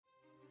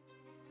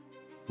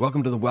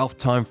Welcome to the Wealth,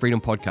 Time, Freedom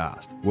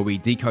podcast, where we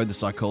decode the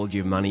psychology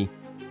of money,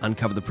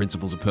 uncover the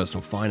principles of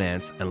personal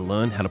finance, and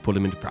learn how to put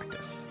them into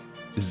practice.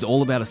 This is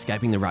all about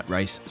escaping the rat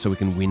race so we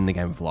can win the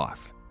game of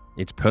life.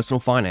 It's personal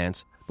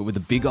finance, but with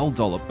a big old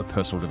dollop of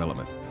personal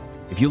development.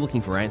 If you're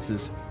looking for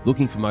answers,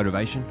 looking for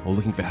motivation, or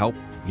looking for help,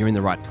 you're in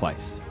the right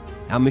place.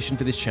 Our mission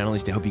for this channel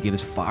is to help you get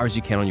as far as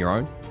you can on your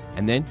own,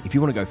 and then if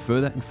you want to go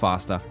further and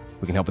faster,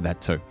 we can help with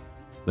that too.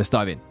 Let's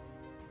dive in.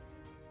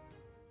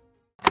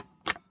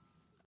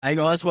 Hey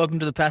guys, welcome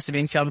to the Passive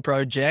Income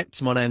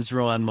Project. My name's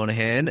Ryan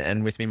Monahan,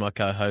 and with me my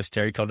co-host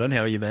Terry Condon. How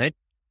are you, mate?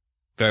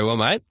 Very well,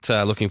 mate.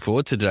 Looking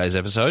forward to today's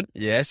episode.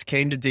 Yes,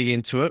 keen to dig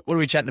into it. What are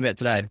we chatting about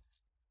today?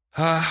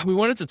 We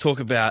wanted to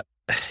talk about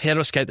how to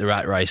escape the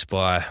rat race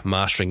by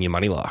mastering your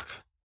money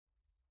life.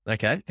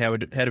 Okay, how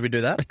do we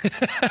do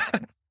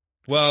that?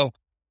 Well,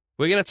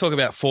 we're going to talk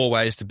about 4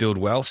 ways to build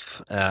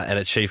wealth and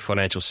achieve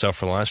financial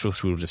self-reliance,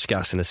 which we'll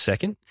discuss in a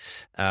second.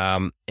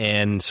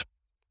 And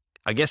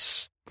I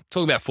guess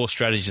talk about 4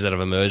 strategies that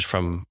have emerged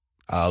from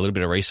a little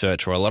bit of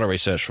research, or a lot of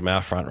research from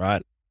our front,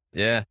 right?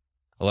 Yeah.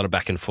 A lot of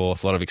back and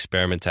forth, a lot of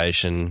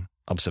experimentation,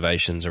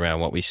 observations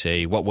around what we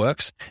see, what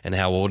works, and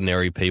how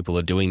ordinary people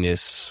are doing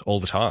this all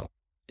the time.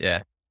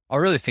 Yeah. I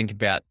really think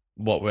about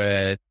what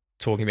we're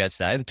talking about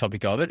today. The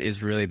topic of it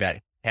is really about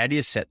how do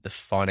you set the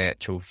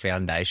financial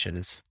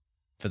foundations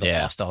for the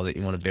lifestyle that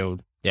you want to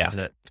build, isn't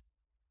it?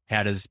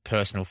 How does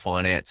personal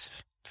finance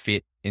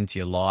fit into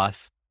your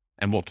life,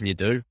 and what can you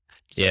do?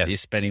 So you're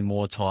spending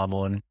more time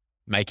on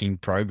making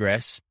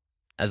progress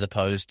as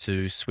opposed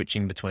to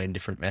switching between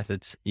different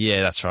methods.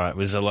 Yeah, that's right.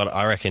 There's a lot,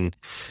 I reckon,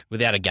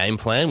 without a game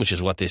plan, which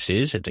is what this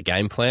is, it's a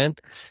game plan,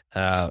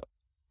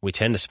 we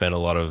tend to spend a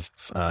lot of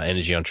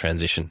energy on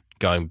transition,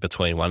 going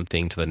between one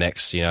thing to the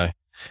next,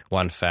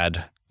 one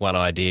fad, one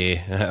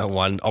idea,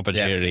 one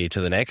opportunity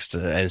to the next,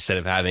 instead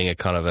of having a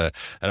kind of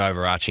an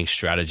overarching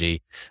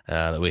strategy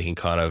that we can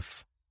kind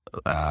of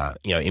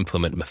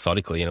implement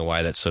methodically in a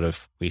way that sort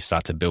of we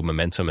start to build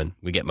momentum and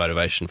we get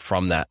motivation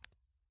from that.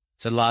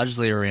 So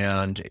largely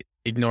around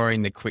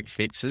ignoring the quick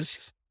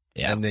fixes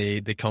and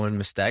the common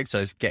mistakes.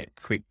 Those get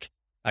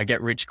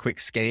rich quick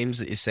schemes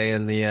that you see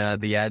in the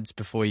ads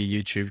before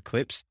your YouTube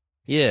clips.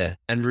 Yeah.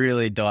 And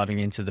really diving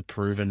into the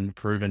proven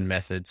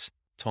methods.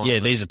 Timeless. Yeah,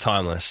 these are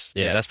timeless.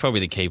 Yeah, that's probably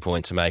the key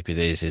point to make with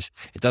these is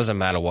it doesn't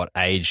matter what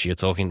age you're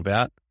talking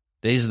about.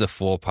 These are the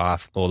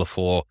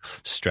 4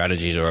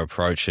 strategies or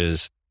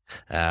approaches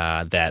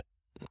that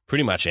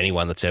pretty much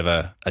anyone that's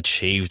ever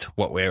achieved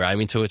what we're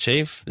aiming to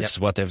achieve, this is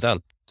what they've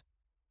done.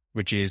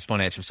 Which is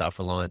financial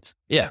self-reliance.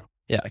 Yeah.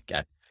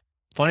 Okay.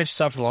 Financial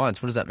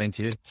self-reliance, what does that mean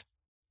to you?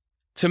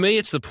 To me,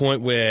 it's the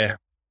point where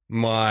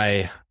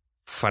my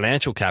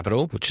financial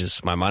capital, which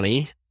is my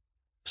money,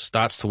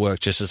 starts to work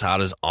just as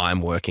hard as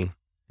I'm working.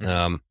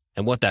 And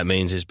what that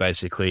means is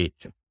basically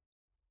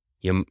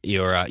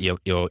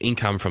your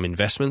income from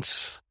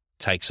investments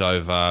takes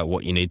over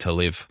what you need to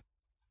live.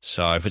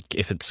 So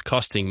if it's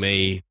costing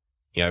me,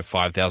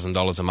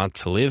 $5,000 a month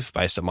to live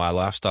based on my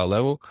lifestyle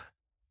level,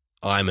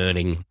 I'm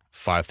earning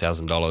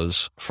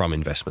 $5,000 from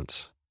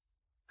investments.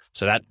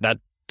 So that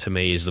to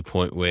me is the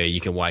point where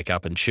you can wake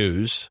up and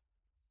choose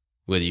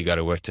whether you go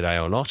to work today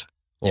or not,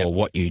 or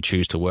what you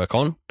choose to work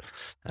on.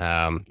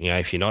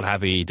 If you're not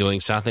happy doing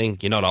something,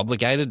 you're not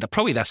obligated.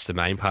 Probably that's the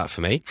main part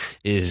for me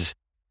is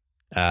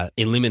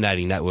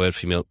eliminating that word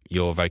from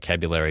your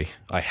vocabulary.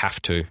 I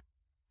have to.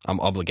 I'm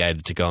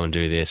obligated to go and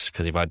do this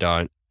because if I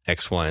don't,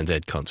 X, Y, and Z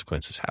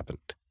consequences happen.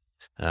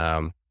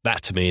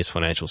 That to me is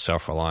financial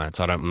self-reliance.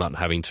 I'm not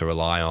having to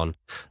rely on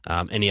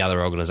any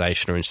other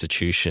organization or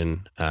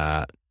institution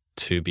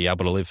to be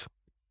able to live.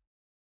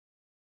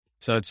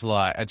 So it's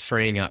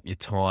freeing up your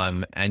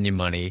time and your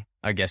money,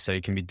 I guess, so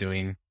you can be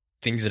doing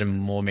things that are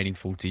more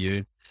meaningful to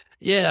you.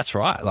 Yeah, that's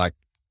right.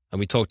 And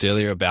we talked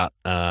earlier about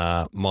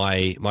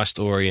my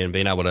story and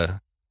being able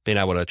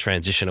to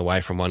transition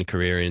away from one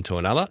career into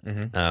another.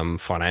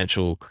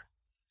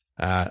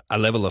 A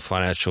level of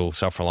financial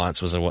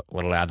self-reliance was what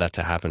allowed that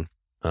to happen.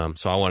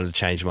 So I wanted to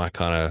change my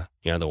kind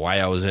of, the way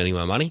I was earning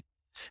my money,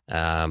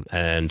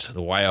 and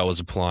the way I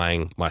was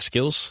applying my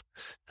skills,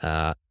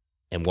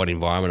 and what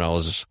environment I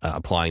was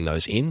applying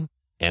those in.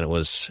 And it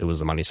was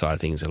the money side of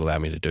things that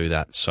allowed me to do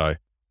that. So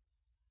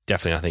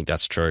definitely, I think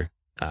that's true.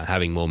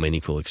 Having more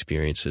meaningful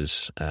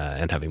experiences,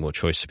 and having more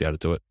choice to be able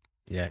to do it.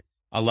 Yeah.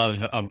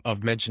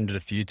 I've mentioned it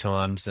a few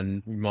times,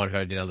 and you might have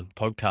heard it in other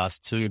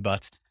podcasts too,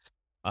 but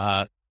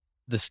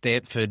the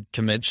Stanford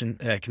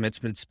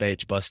commencement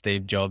speech by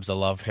Steve Jobs, I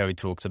love how he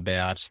talks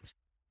about,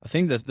 I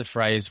think that the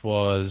phrase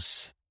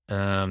was,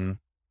 if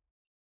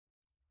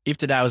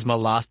today was my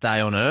last day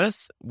on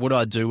earth, would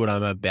I do what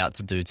I'm about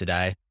to do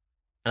today?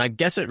 And I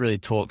guess it really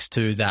talks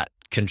to that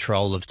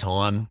control of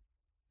time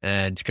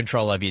and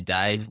control over your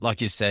day. Like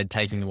you said,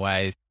 taking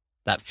away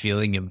that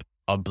feeling of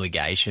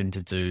obligation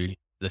to do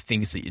the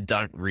things that you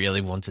don't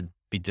really want to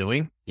be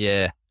doing.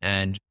 Yeah.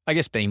 And I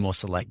guess being more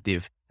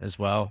selective as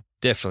well.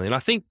 Definitely. And I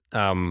think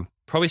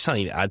probably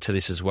something to add to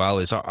this as well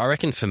is I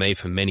reckon for me,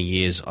 for many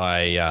years,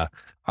 I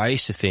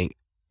used to think,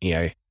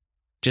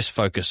 just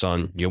focus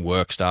on your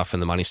work stuff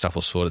and the money stuff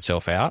will sort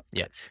itself out.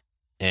 Yeah.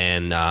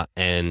 And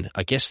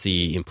I guess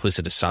the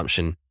implicit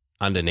assumption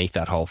underneath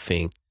that whole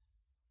thing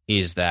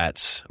is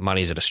that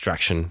money is a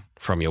distraction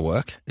from your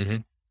work. Mm-hmm.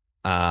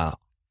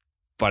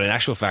 But in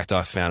actual fact,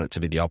 I found it to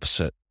be the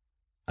opposite.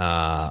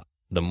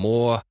 The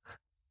more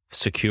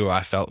secure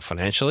I felt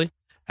financially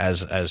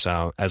as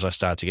I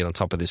started to get on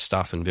top of this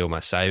stuff and build my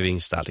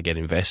savings, start to get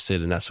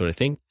invested and that sort of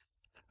thing,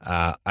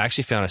 I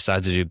actually found I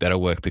started to do better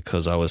work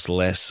because I was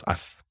less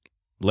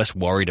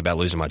worried about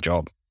losing my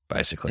job,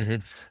 basically.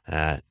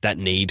 Mm-hmm. That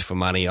need for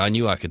money, I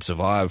knew I could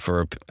survive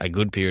for a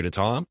good period of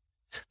time.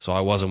 So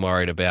I wasn't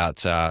worried about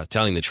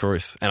telling the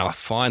truth. And I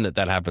find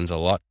that happens a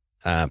lot,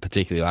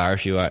 particularly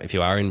if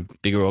you are in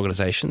bigger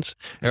organizations.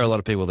 There are a lot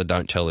of people that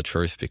don't tell the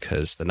truth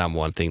because the number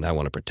one thing they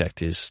want to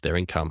protect is their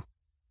income,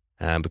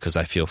 because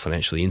they feel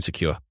financially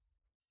insecure.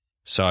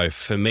 So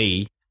for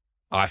me,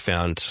 I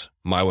found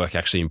my work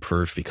actually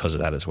improved because of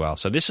that as well.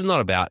 So this is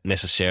not about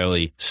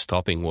necessarily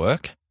stopping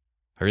work.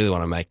 I really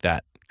want to make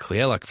that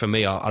clear. Like for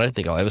me, I don't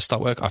think I'll ever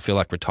stop work. I feel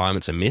like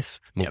retirement's a myth.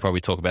 We'll probably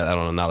talk about that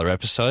on another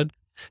episode.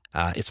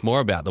 It's more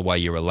about the way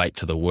you relate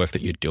to the work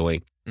that you're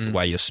doing, the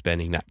way you're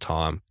spending that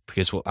time.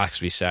 Because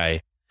as we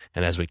say,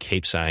 and as we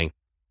keep saying,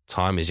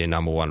 time is your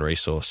number one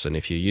resource. And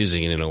if you're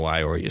using it in a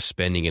way or you're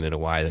spending it in a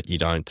way that you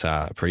don't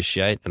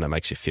appreciate and it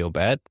makes you feel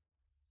bad,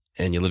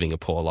 and you're living a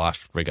poor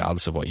life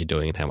regardless of what you're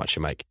doing and how much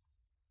you make.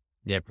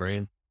 Yeah,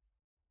 brilliant.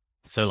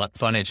 So like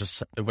when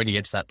you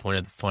get to that point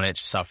of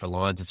financial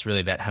self-reliance, it's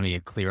really about having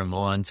a clearer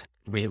mind.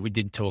 We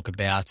did talk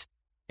about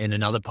in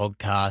another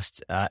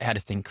podcast how to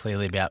think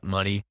clearly about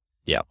money.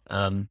 Yeah.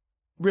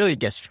 Really, I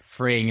guess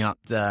freeing up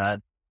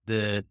the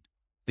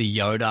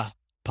Yoda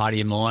part of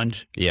your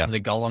mind. Yeah.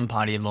 The Gollum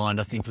part of your mind,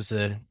 I think was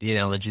the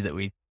analogy that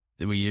we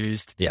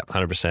used. Yeah,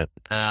 100%.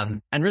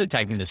 And really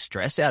taking the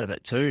stress out of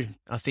it too.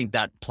 I think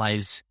that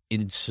plays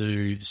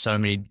into so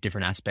many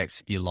different aspects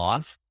of your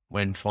life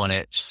when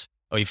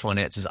your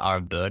finances are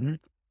a burden.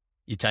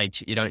 You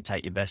don't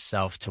take your best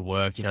self to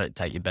work. You don't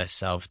take your best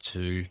self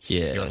to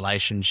your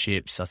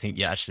relationships. I think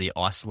you actually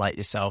isolate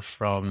yourself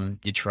from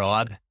your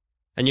tribe.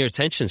 And your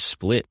attention's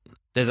split.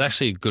 There's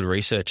actually good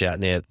research out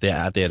there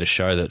to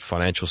show that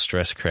financial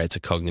stress creates a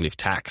cognitive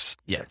tax.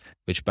 Yeah.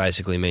 Which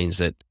basically means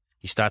that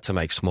you start to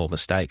make small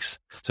mistakes.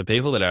 So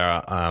people that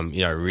are,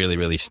 really,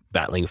 really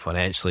battling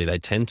financially, they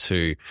tend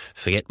to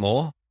forget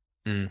more.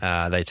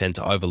 They tend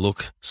to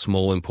overlook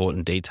small,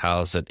 important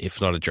details that,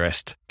 if not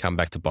addressed, come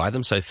back to bite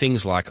them. So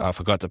things like, I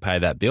forgot to pay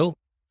that bill.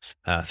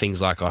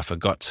 Things like, I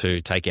forgot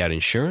to take out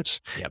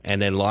insurance. Yep.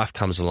 And then life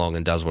comes along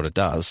and does what it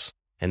does.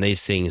 And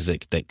these things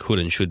that could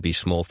and should be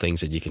small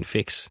things that you can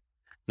fix.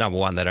 Number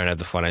one, they don't have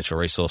the financial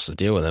resources to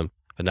deal with them.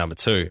 But number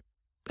two,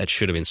 that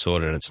should have been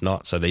sorted and it's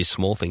not. So these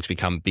small things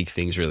become big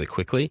things really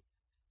quickly.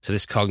 So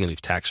this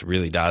cognitive tax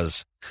really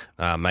does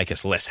make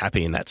us less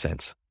happy in that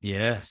sense.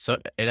 Yeah. So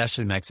it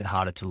actually makes it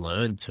harder to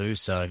learn too.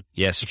 So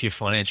yes, if your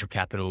financial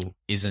capital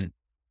isn't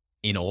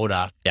in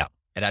order, yeah,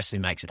 it actually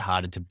makes it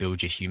harder to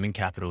build your human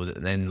capital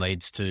that then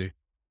leads to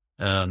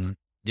how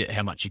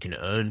much you can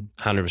earn.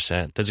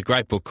 100%. There's a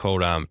great book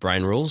called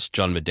Brain Rules.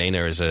 John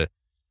Medina is I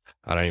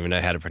don't even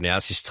know how to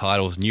pronounce his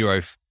title,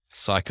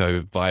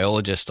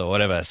 neuropsychobiologist or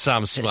whatever,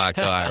 some smart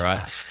guy,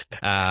 right?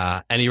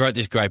 And he wrote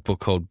this great book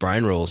called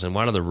Brain Rules. And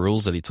one of the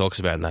rules that he talks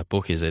about in that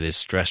book is that his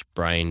stressed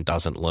brain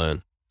doesn't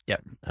learn.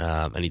 Yep.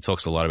 And he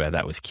talks a lot about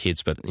that with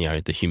kids, but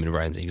the human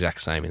brain's the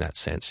exact same in that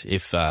sense.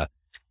 If the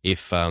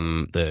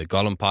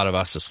Gollum part of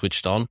us is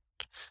switched on,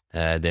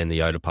 then the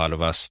Yoda part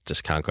of us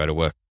just can't go to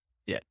work.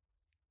 Yeah.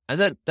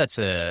 And that's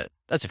a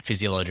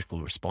physiological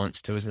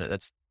response too, isn't it?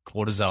 That's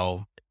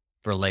cortisol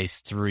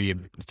released through your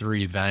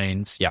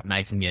veins,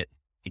 making it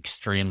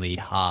extremely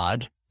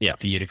hard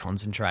for you to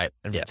concentrate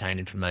and retain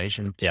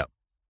information. Yeah.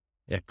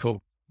 Yeah,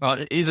 cool.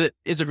 Well, is it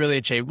really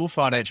achievable,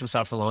 financial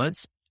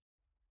self-reliance?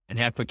 And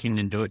how quick can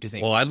you do it, do you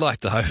think? Well, I'd like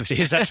to hope it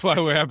is. That's why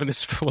we're having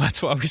this.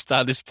 That's why we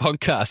started this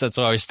podcast. That's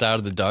why we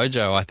started the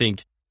dojo. I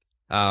think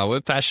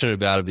we're passionate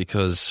about it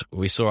because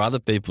we saw other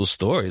people's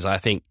stories. I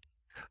think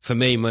for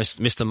me,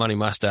 Mr. Money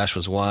Mustache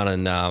was one,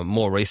 and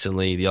more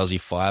recently, the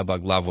Aussie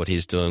Firebug. Love what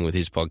he's doing with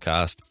his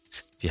podcast.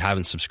 If you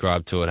haven't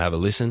subscribed to it, have a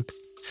listen.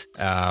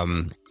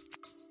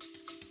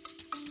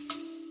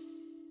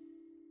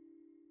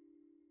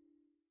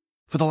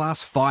 For the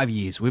last 5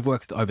 years, we've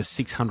worked with over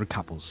 600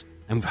 couples,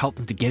 and we've helped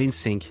them to get in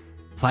sync,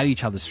 play to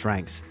each other's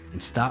strengths,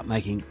 and start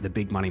making the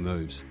big money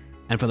moves.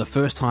 And for the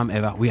first time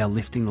ever, we are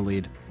lifting the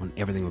lid on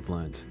everything we've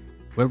learned.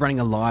 We're running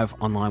a live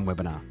online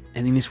webinar,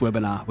 and in this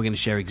webinar, we're going to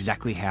share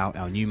exactly how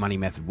our new money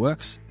method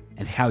works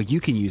and how you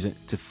can use it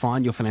to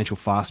find your financial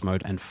fast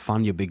mode and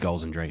fund your big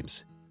goals and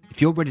dreams.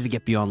 If you're ready to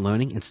get beyond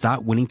learning and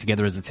start winning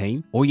together as a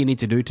team, all you need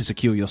to do to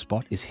secure your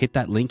spot is hit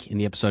that link in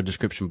the episode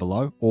description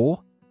below,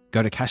 or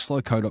go to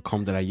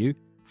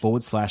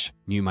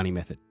cashflowco.com.au/new money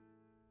method.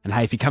 And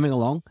hey, if you're coming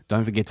along,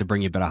 don't forget to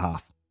bring your better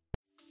half.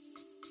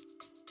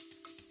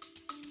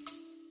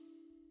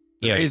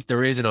 The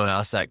reason I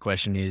asked that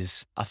question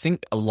is I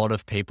think a lot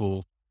of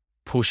people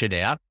push it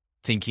out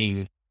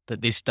thinking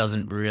that this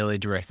doesn't really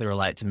directly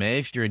relate to me.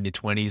 If you're in your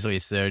 20s or your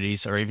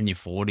 30s or even your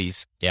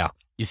 40s, Yeah.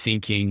 you're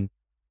thinking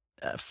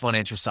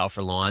financial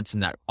self-reliance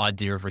and that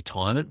idea of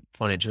retirement,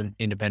 financial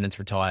independence,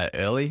 retire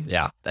early.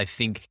 Yeah. They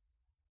think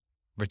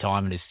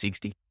retirement is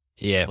 60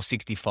 Yeah. or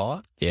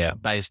 65 Yeah.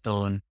 based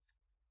on,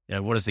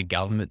 what does the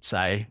government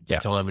say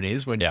retirement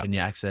is when you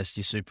access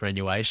your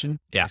superannuation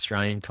in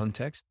Australian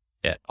context?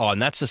 Yeah. Oh,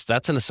 and that's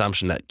an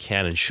assumption that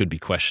can and should be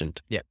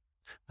questioned. Yeah.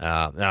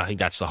 And I think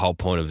that's the whole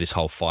point of this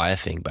whole FIRE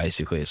thing,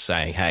 basically, is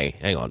saying, hey,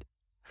 hang on,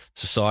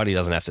 society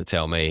doesn't have to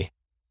tell me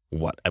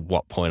at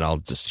what point I'll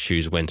just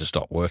choose when to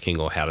stop working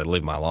or how to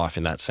live my life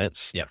in that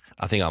sense. Yep.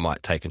 I think I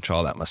might take control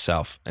of that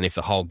myself. And if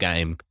the whole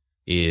game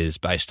is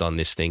based on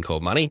this thing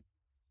called money,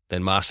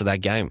 then master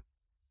that game.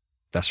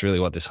 That's really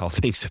what this whole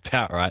thing's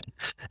about, right?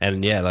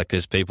 And like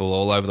there's people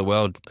all over the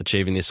world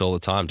achieving this all the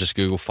time. Just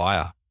Google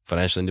FIRE,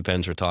 financial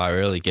independence, retire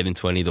early, get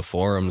into any of the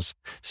forums,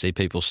 see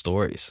people's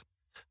stories.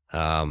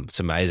 It's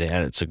amazing,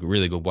 and it's a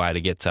really good way to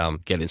get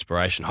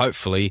inspiration.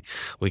 Hopefully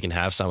we can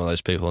have some of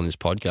those people on this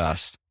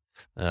podcast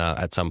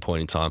at some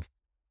point in time.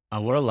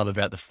 What I love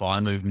about the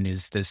FIRE movement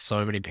is there's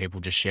so many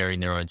people just sharing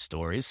their own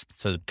stories.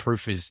 So the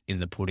proof is in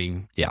the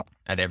pudding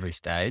at every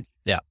stage.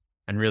 Yeah.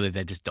 And really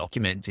they're just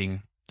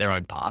documenting their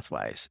own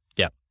pathways.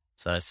 Yeah.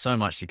 So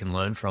much you can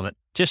learn from it.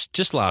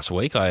 Just last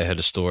week, I heard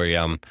a story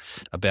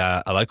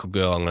about a local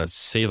girl. I'm going to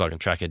see if I can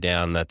track her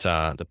down that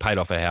paid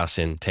off her house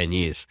in 10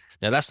 years.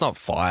 Now, that's not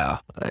FIRE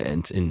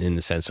in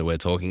the sense that we're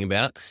talking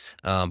about,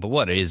 but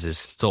what it is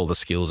it's all the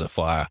skills that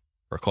FIRE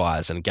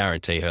requires, and I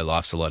guarantee her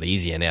life's a lot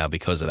easier now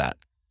because of that.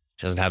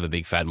 She doesn't have a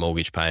big fat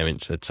mortgage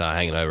payment that's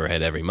hanging over her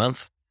head every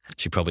month.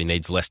 She probably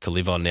needs less to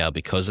live on now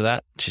because of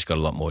that. She's got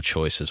a lot more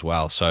choice as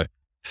well. So,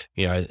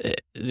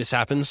 this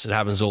happens. It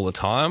happens all the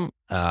time.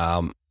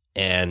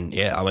 And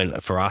I mean,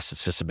 for us,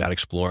 it's just about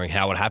exploring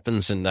how it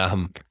happens and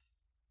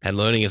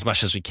learning as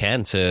much as we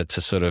can to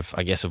sort of,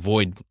 I guess,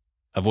 avoid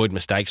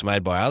mistakes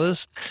made by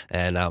others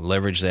and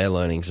leverage their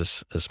learnings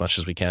as much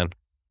as we can.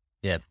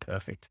 Yeah,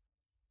 perfect.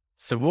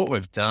 So what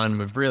we've done,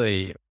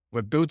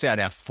 we've built out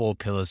our 4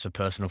 pillars for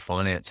personal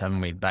finance,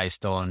 haven't we?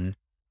 Based on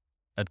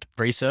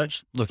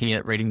research, looking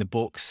at reading the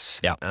books,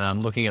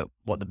 looking at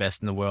what the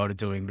best in the world are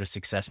doing with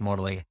success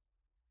modeling,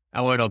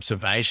 our own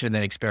observation, and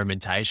then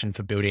experimentation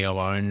for building our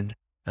own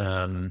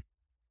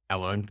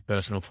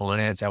personal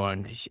finance,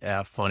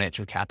 our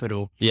financial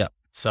capital. Yeah.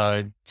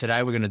 So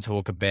today we're going to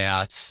talk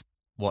about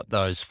what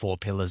those 4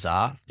 pillars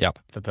are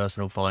for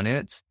personal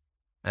finance.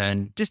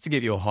 And just to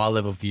give you a high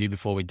level view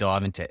before we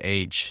dive into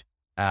each,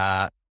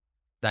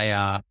 they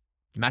are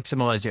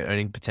maximize your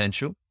earning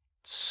potential,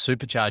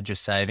 supercharge your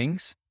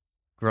savings,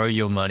 grow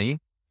your money,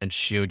 and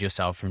shield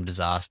yourself from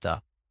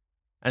disaster.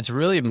 And it's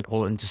really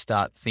important to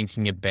start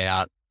thinking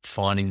about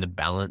finding the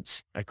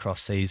balance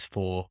across these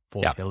four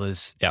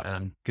pillars.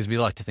 Because we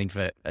like to think of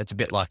it, it's a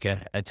bit like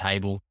a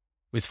table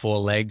with 4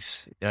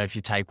 legs. If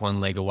you take one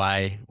leg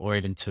away or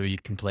even 2, you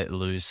completely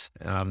lose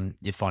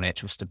your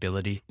financial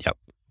stability.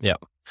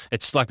 Yep.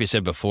 It's like we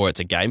said before, it's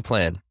a game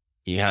plan.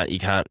 You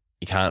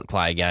can't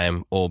play a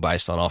game all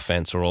based on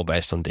offense or all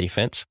based on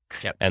defense.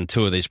 Yep. And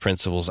 2 of these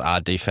principles are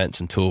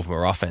defense and 2 of them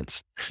are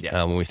offense.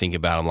 When we think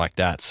about them like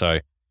that. So,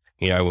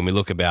 when we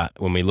look at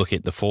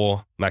the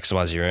 4,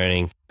 maximize your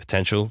earning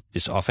potential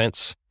is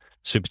offense,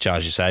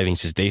 supercharge your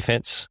savings is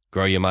defense,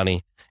 grow your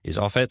money is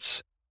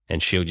offense,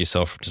 and shield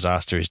yourself from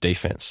disaster is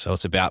defense. So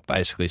it's about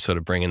basically sort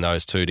of bringing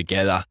those 2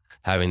 together,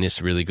 having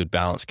this really good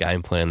balanced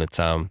game plan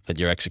that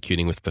you're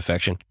executing with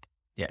perfection.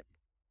 Yeah.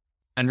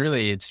 And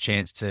really it's a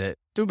chance to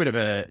do a bit of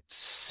a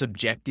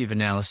subjective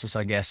analysis,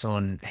 I guess,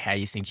 on how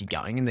you think you're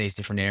going in these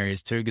different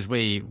areas too, because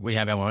we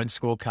have our own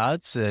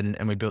scorecards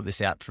and we built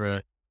this out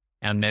for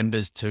our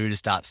members too, to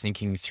start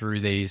thinking through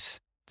these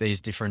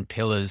different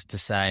pillars to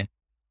say,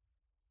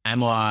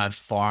 am I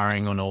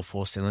firing on all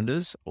 4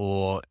 cylinders,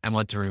 or am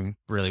I doing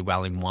really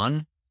well in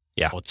 1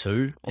 or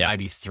 2 or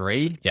maybe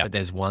 3, but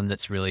there's 1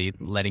 that's really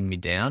letting me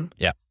down?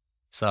 Yeah.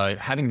 So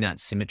having that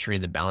symmetry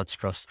and the balance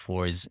across the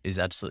 4 is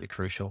absolutely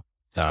crucial.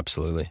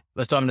 Absolutely.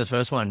 Let's dive into the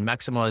first one,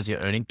 maximize your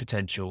earning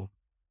potential.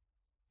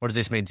 What does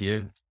this mean to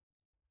you?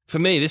 For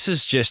me, this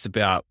is just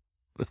about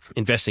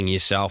investing in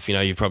yourself.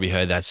 You've probably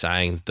heard that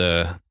saying,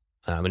 the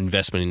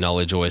investment in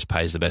knowledge always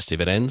pays the best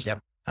dividends. Yep.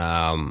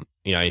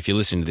 If you're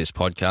listening to this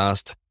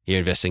podcast, you're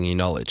investing in your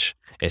knowledge.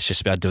 It's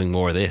just about doing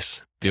more of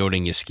this,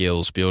 building your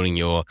skills, building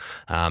your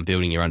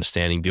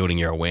understanding, building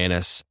your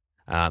awareness,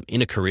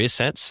 in a career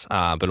sense,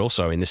 but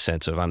also in this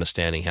sense of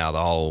understanding how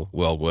the whole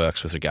world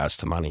works with regards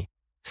to money.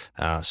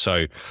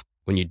 So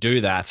when you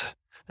do that,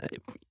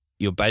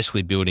 you're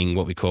basically building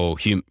what we call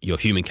your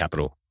human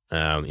capital.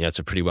 It's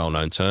a pretty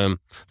well-known term.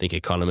 I think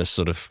economists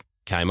sort of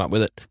came up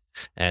with it.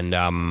 And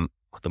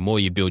the more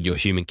you build your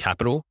human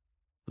capital,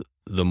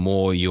 the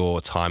more your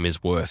time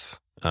is worth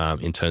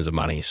in terms of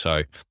money.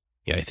 So,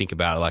 think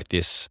about it like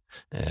this.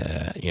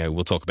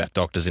 We'll talk about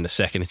doctors in a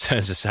second in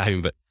terms of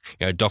saving, but,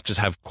 doctors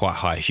have quite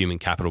high human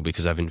capital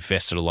because they've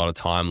invested a lot of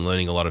time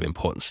learning a lot of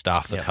important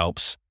stuff that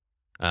helps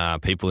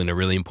people in a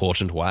really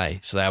important way.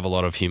 So they have a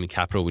lot of human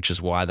capital, which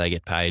is why they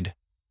get paid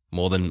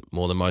more than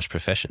most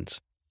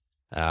professions.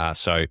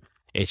 So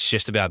it's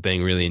just about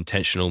being really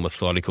intentional,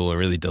 methodical, and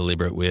really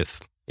deliberate with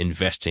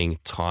investing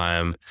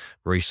time,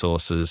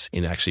 resources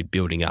in actually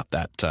building up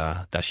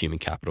that human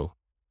capital.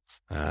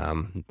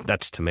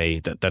 That's to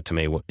me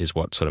is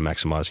what sort of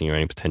maximizing your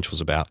earning potential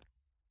is about.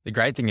 The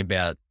great thing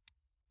about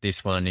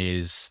this one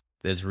is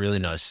there's really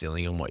no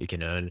ceiling on what you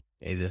can earn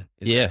either.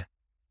 Yeah.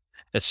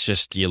 It's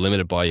just you're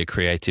limited by your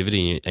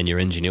creativity and your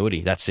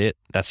ingenuity. That's it.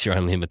 That's your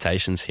own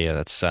limitations here.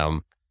 That's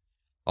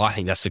I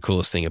think that's the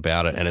coolest thing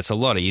about it. And it's a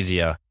lot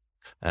easier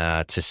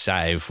to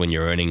save when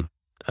you're earning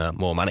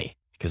more money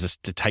because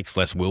it takes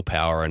less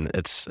willpower and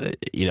it's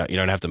you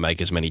don't have to make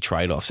as many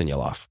trade-offs in your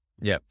life.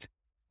 Yep.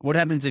 What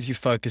happens if you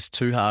focus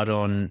too hard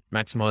on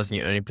maximizing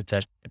your earning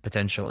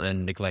potential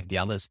and neglect the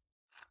others?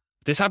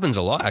 This happens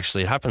a lot,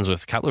 actually. It happens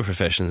with a couple of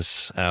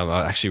professions.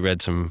 I actually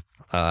read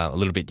a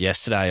little bit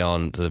yesterday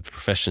on the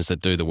professions that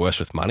do the worst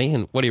with money.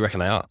 And what do you reckon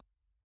they are?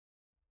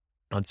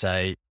 I'd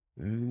say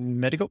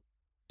medical.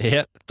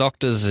 Yeah,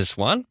 doctors is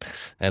one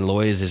and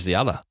lawyers is the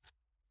other.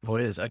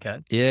 Lawyers, okay.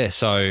 Yeah,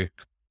 so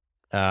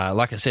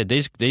like I said,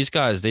 these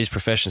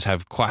professions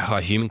have quite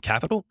high human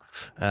capital.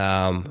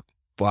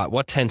 But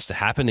what tends to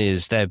happen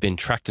is they've been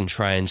tracked and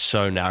trained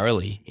so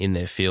narrowly in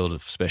their field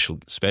of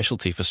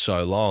specialty for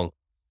so long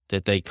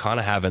that they kind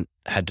of haven't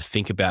had to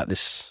think about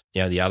this,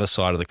 the other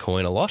side of the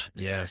coin a lot.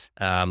 Yeah.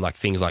 Like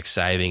things like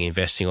saving,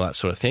 investing, all that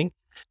sort of thing.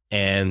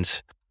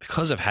 And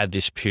because they've had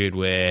this period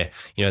where,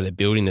 they're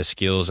building their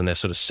skills and they're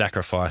sort of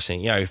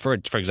sacrificing, for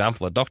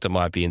example, a doctor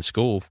might be in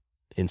school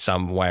in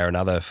some way or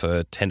another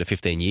for 10 to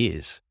 15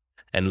 years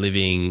and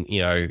living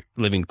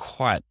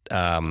quite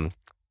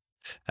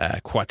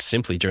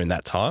simply during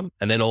that time.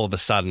 And then all of a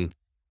sudden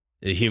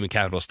the human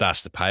capital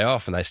starts to pay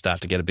off and they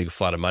start to get a big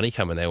flood of money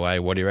coming their way.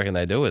 What do you reckon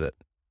they do with it?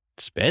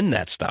 Spend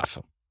that stuff.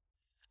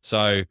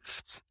 So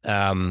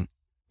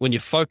when you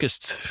focus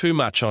too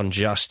much on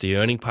just the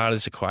earning part of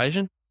this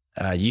equation,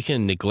 you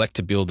can neglect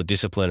to build the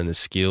discipline and the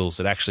skills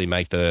that actually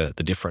make the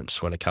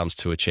difference when it comes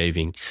to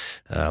achieving,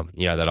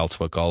 that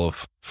ultimate goal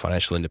of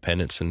financial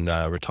independence and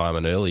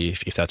retirement early,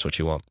 if that's what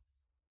you want.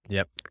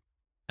 Yep.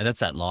 And that's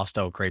that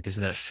lifestyle creep,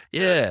 isn't it?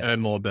 Yeah.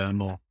 Earn more, burn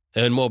more.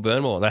 Earn more,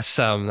 burn more. That's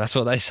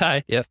what they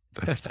say. Yep.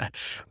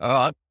 All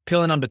right.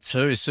 Pillar number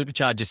 2 is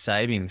supercharge your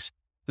savings.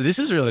 This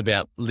is really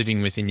about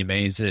living within your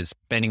means and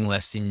spending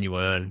less than you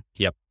earn.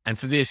 Yep. And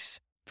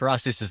for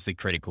us, this is the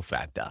critical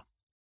factor.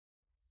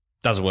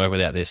 Doesn't work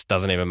without this.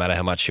 Doesn't even matter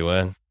how much you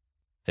earn.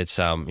 It's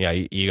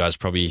you guys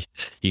probably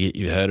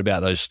you heard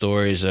about those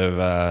stories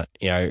of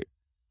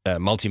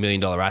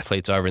multi-million-dollar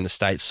athletes over in the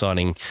States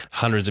signing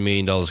hundreds of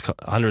 $million,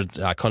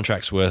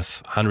 contracts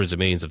worth hundreds of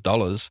millions of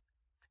dollars,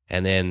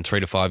 and then 3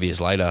 to 5 years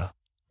later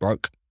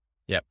broke.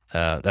 Yep.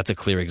 That's a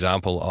clear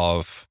example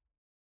of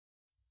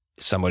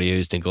somebody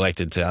who's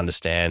neglected to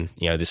understand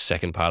this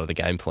second part of the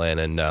game plan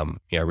and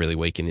really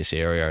weak in this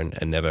area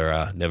and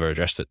never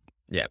addressed it.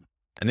 Yeah.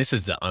 And this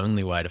is the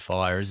only way to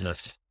fire, isn't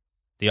it?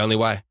 The only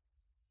way.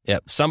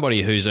 Yep.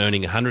 Somebody who's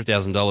earning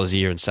 $100,000 a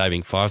year and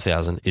saving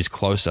 $5,000 is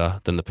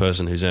closer than the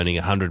person who's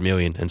earning $100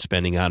 million and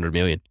spending $100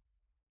 million.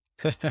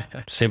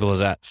 Simple as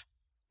that.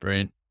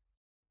 Brilliant.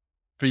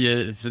 For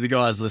the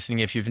guys listening,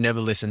 if you've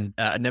never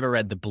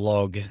read the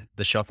blog,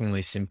 The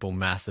Shockingly Simple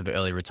Math of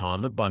Early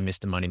Retirement by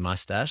Mr. Money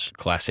Mustache.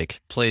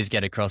 Classic. Please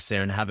get across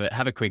there and have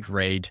a quick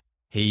read.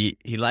 He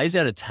lays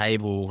out a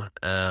table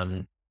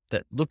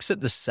that looks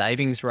at the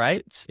savings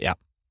rates. Yeah.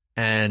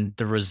 And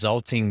the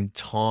resulting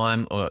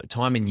time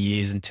in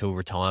years until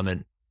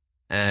retirement.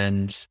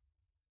 And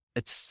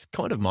it's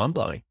kind of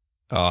mind-blowing.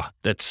 Oh,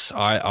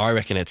 I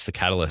reckon it's the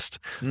catalyst.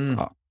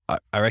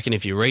 I reckon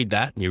if you read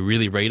that and you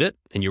really read it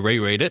and you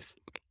reread it,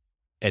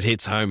 it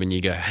hits home and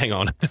you go, hang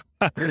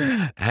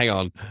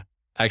on.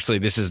 Actually,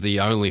 this is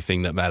the only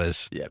thing that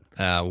matters. Yep.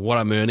 What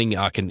I'm earning,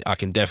 I can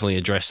definitely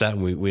address that.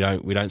 And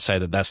we don't say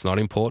that that's not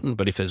important,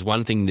 but if there's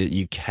one thing that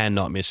you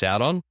cannot miss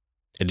out on,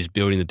 it is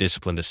building the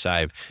discipline to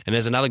save. And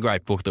there's another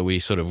great book that we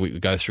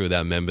go through with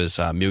our members,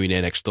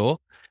 Millionaire Next Door.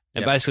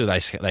 And basically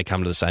they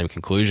come to the same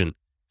conclusion.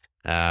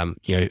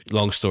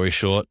 Long story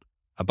short,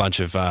 a bunch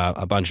of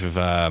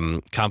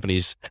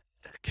companies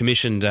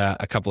commissioned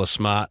a couple of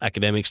smart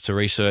academics to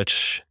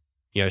research,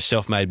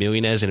 self-made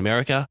millionaires in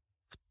America.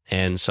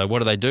 And so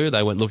what do?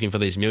 They went looking for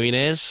these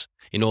millionaires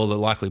in all the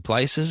likely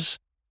places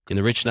in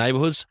the rich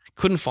neighborhoods.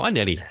 Couldn't find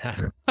any.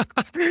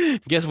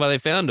 Guess why they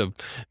found them?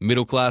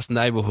 Middle-class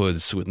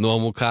neighborhoods with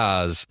normal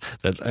cars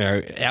that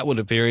outward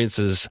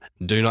appearances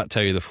do not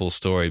tell you the full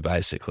story,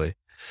 basically.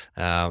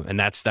 And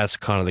that's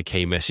kind of the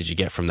key message you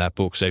get from that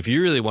book. So if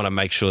you really want to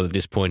make sure that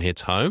this point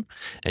hits home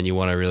and you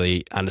want to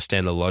really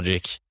understand the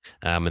logic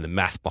and the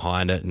math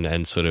behind it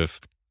and sort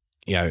of,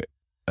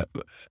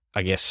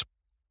 I guess,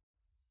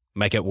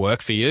 make it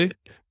work for you,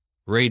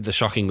 read The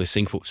Shockingly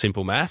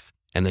Simple Math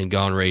and then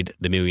go and read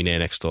The Millionaire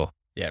Next Door.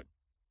 Yeah.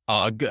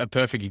 Oh, a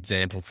perfect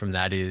example from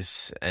that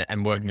is,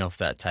 and working off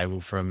that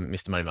table from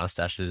Mr. Money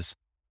Mustache's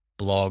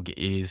blog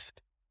is,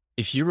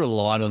 if you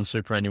relied on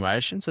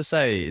superannuation, so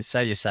say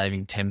you're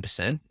saving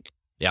 10%,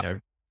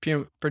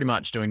 pretty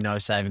much doing no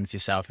savings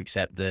yourself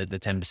except the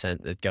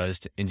 10% that goes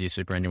into your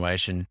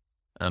superannuation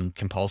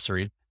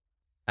compulsory,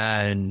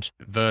 and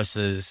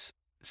versus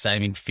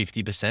saving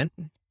 50%,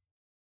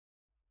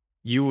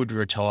 you would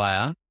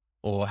retire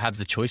or have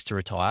the choice to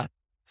retire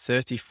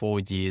 34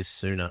 years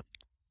sooner.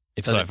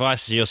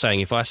 You're saying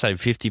if I save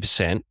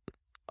 50%,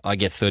 I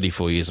get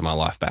 34 years of my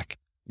life back.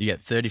 You get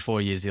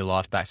 34 years of your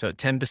life back. So at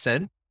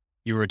 10%,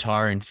 you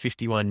retire in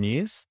 51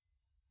 years.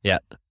 Yeah.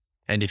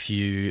 And if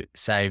you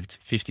saved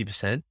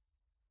 50%,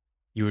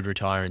 you would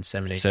retire in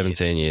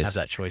 17 years. Have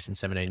that choice in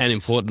 17 years. And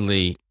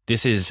importantly,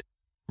 this is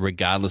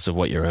regardless of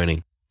what you're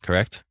earning,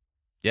 correct?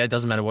 Yeah, it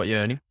doesn't matter what you're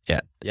earning. Yeah.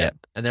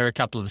 And there are a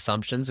couple of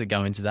assumptions that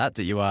go into that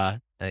you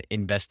are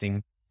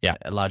investing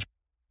a large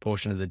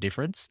portion of the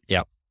difference.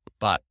 Yeah.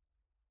 But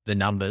the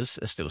numbers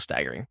are still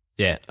staggering.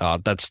 Yeah. Oh,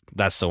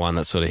 that's the one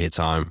that sort of hits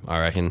home, I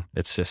reckon.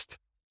 It's just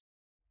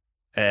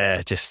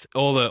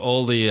all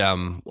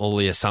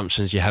the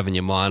assumptions you have in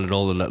your mind and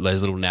all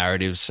those little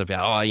narratives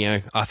about,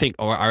 I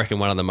reckon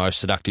one of the most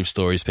seductive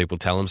stories people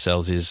tell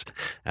themselves is,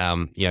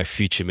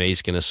 future me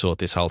is going to sort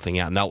this whole thing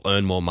out and they'll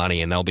earn more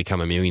money and they'll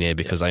become a millionaire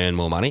because they earn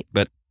more money.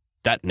 But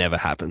that never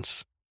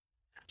happens.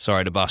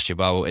 Sorry to bust your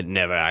bubble. It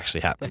never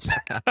actually happens.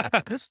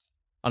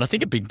 And I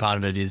think a big part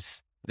of it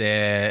is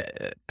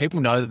people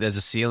know that there's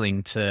a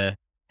ceiling to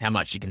how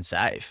much you can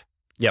save.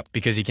 Yep.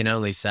 Because you can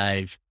only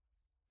save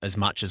as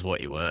much as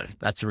what you earn.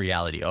 That's the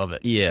reality of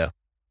it. Yeah.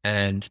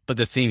 But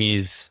the thing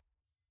is,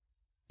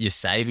 your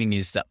saving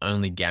is the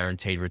only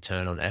guaranteed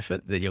return on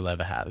effort that you'll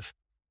ever have.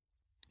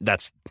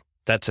 That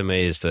to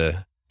me is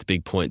the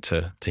big point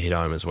to hit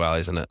home as well,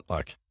 isn't it?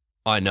 Like,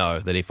 I know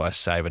that if I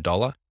save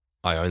 $1,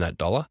 I own that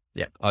dollar.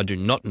 Yeah. I do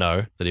not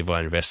know that if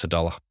I invest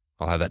 $1,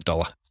 I'll have that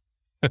dollar.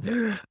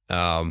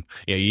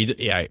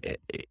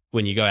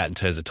 When you go out in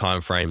terms of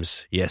time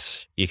frames,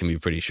 yes, you can be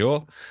pretty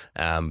sure,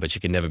 but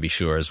you can never be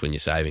sure as when you're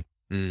saving.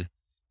 Mm.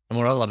 And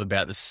what I love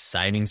about the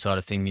saving side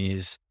of thing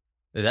is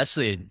there's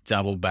actually a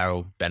double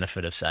barrel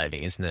benefit of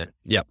saving, isn't it?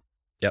 Yep.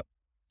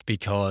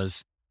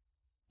 Because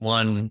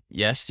one,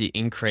 yes, you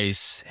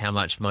increase how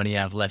much money you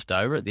have left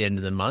over at the end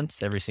of the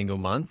month, every single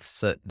month,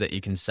 so that you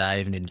can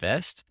save and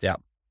invest.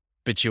 Yep.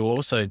 But you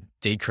also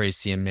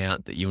decrease the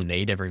amount that you'll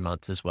need every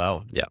month as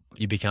well. Yeah.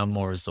 You become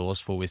more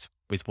resourceful with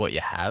what you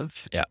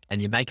have. Yeah.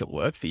 And you make it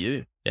work for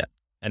you. Yeah.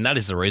 And that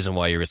is the reason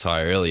why you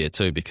retire earlier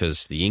too,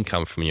 because the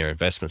income from your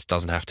investments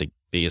doesn't have to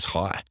be as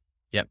high.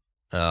 Yep.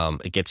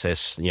 It gets there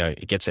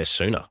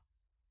sooner.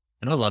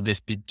 And I love this,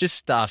 but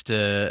just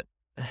after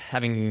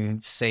having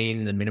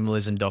seen the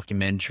minimalism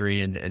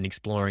documentary and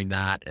exploring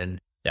that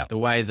and the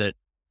way that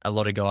a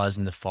lot of guys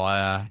in the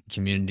FIRE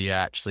community are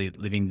actually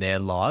living their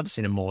lives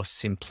in a more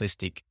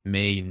simplistic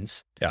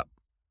means. Yeah.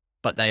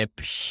 But they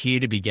appear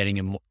to be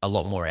getting a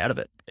lot more out of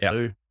it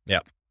too.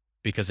 Yeah.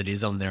 Because it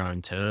is on their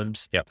own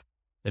terms. Yep.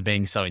 They're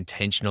being so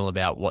intentional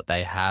about what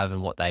they have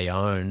and what they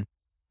own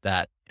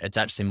that it's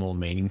actually more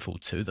meaningful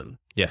to them.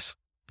 Yes.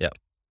 Yeah.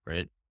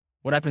 Right.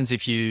 What happens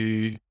if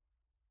you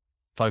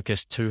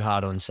focus too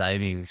hard on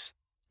savings?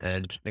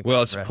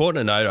 Well, it's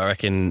important to note, I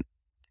reckon,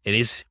 it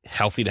is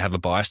healthy to have a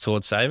bias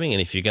towards saving.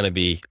 And if you're going to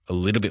be a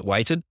little bit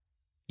weighted,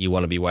 you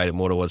want to be weighted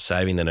more towards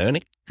saving than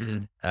earning,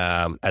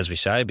 as we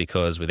say,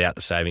 because without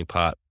the saving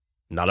part,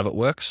 none of it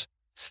works.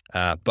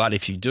 But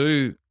if you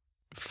do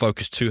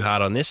focus too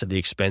hard on this at the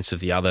expense of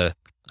the other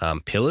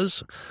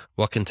pillars,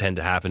 what can tend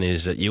to happen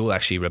is that you will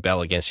actually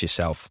rebel against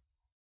yourself.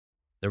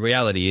 The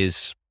reality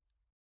is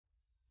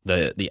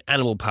the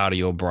animal part of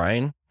your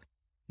brain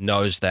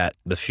knows that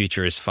the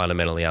future is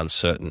fundamentally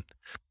uncertain.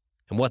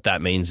 And what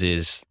that means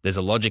is there's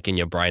a logic in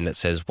your brain that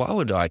says, why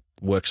would I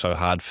work so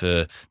hard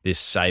for this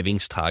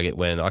savings target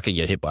when I could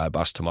get hit by a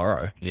bus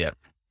tomorrow? Yeah.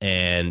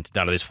 And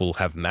none of this will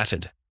have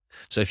mattered.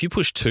 So if you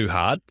push too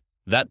hard,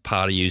 that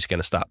part of you is going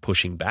to start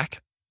pushing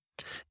back.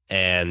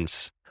 And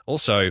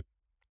also,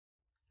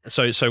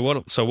 so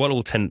what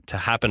will tend to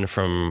happen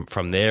from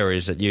there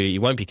is that you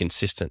won't be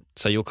consistent.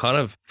 So you'll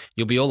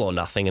be all or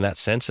nothing in that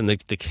sense. And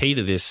the key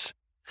to this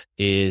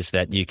is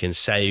that you can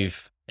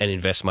save and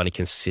invest money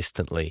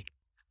consistently.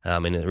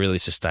 In a really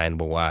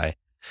sustainable way.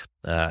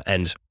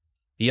 And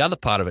the other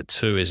part of it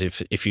too is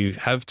if you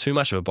have too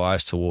much of a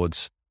bias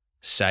towards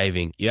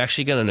saving, you're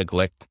actually going to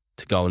neglect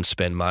to go and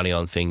spend money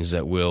on things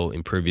that will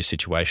improve your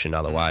situation in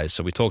other ways.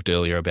 So we talked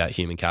earlier about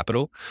human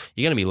capital.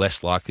 You're going to be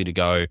less likely to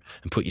go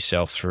and put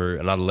yourself through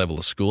another level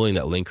of schooling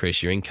that will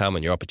increase your income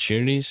and your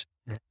opportunities.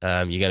 You're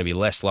going to be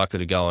less likely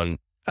to go and,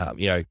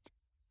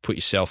 put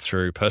yourself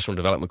through personal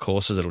development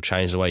courses that'll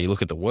change the way you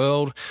look at the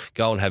world,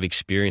 go and have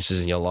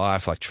experiences in your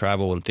life like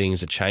travel and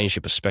things that change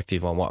your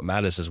perspective on what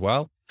matters as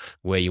well,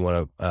 where you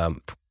want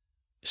to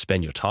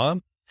spend your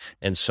time.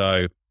 And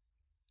so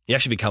you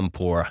actually become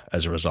poorer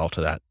as a result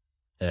of that.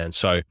 And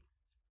so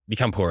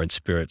become poorer in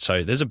spirit.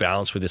 So there's a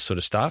balance with this sort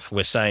of stuff.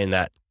 We're saying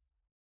that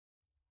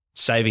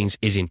savings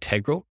is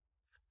integral,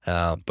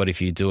 but if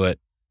you do it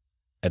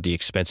at the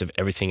expense of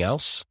everything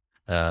else,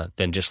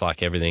 then just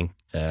like everything,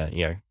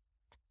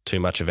 too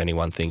much of any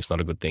one thing is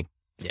not a good thing.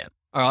 Yeah.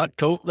 All right,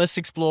 cool. Let's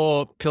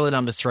explore pillar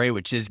number 3,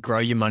 which is grow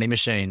your money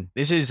machine.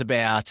 This is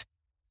about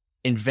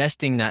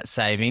investing that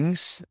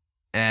savings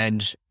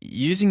and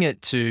using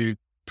it to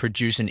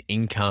produce an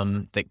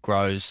income that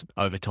grows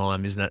over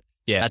time, isn't it?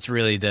 Yeah. That's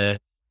really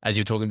as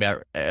you were talking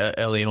about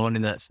early on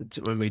in that,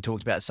 when we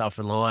talked about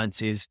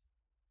self-reliance, is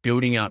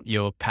building up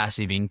your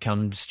passive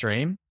income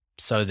stream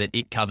so that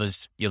it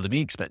covers your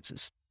living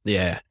expenses.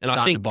 Yeah. And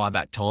Starting I think to buy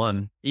back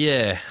time.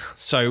 Yeah.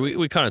 So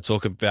we kind of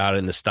talk about it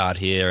in the Start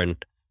Here and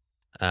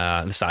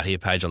the Start Here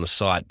page on the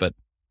site, but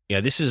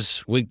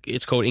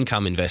it's called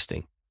income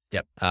investing.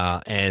 Yep.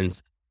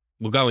 And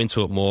we'll go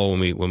into it more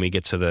when we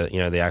get to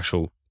the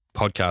actual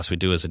podcast we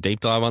do as a deep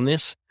dive on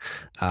this.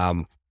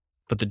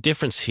 But the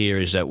difference here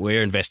is that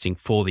we're investing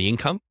for the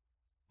income.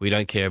 We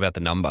don't care about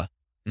the number.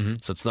 Mm-hmm.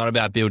 So it's not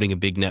about building a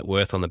big net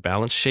worth on the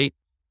balance sheet.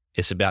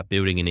 It's about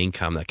building an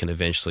income that can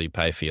eventually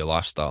pay for your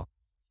lifestyle.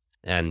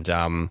 And,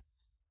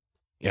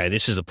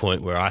 this is the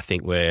point where I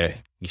think where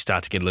you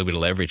start to get a little bit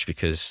of leverage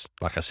because,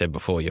 like I said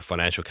before, your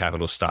financial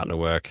capital is starting to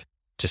work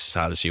just as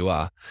hard as you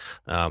are.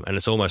 And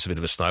it's almost a bit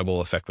of a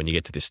snowball effect when you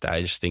get to this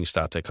stage. Things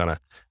start to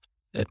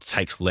it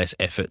takes less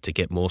effort to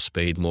get more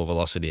speed, more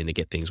velocity, and to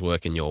get things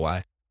working your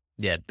way.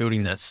 Yeah,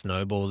 building that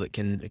snowball that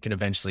can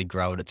eventually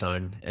grow at its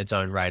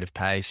own rate of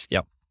pace.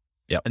 Yep.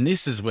 And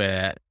this is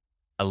where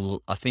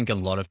I think a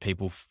lot of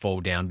people fall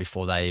down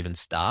before they even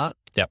start.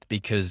 Yep.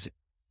 Because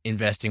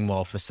investing,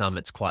 while for some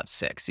it's quite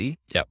sexy,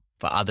 yep,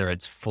 for other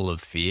it's full of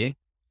fear.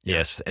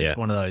 Yes, it's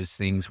one of those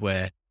things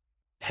where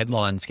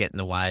headlines get in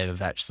the way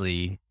of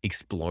actually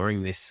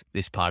exploring this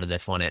part of their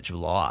financial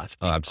life.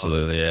 Oh,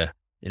 absolutely,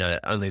 yeah.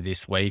 Only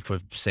this week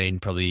we've seen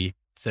probably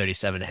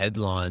 37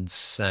 headlines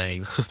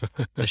saying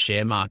the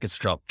share market's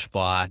dropped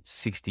by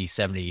 60,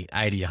 70,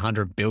 80,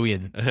 100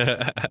 billion,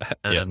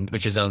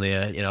 which is only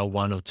a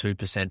 1 or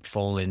 2%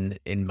 fall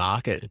in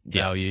market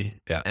value.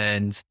 Yeah.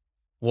 And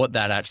what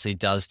that actually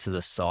does to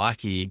the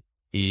psyche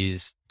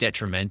is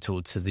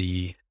detrimental to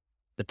the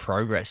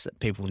progress that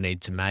people need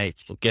to make.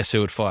 Well, guess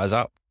who it fires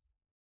up?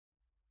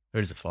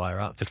 Who does it fire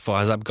up? It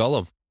fires up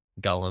Gollum.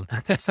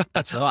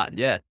 That's right,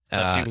 yeah.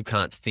 So people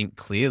can't think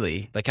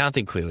clearly. They can't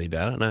think clearly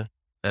about it, no.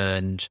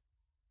 And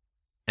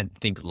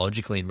think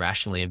logically and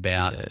rationally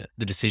about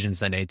the decisions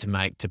they need to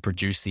make to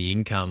produce the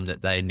income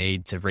that they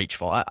need to reach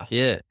fire.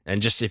 Yeah.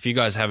 And just if you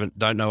guys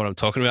don't know what I'm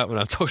talking about when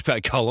I'm talking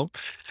about Gollum,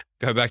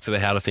 go back to the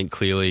How to Think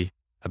Clearly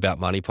About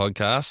Money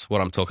podcast.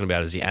 What I'm talking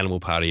about is the animal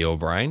part of your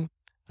brain,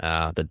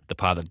 the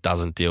part that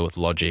doesn't deal with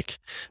logic,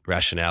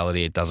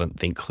 rationality. It doesn't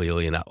think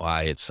clearly in that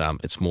way.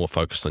 It's more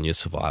focused on your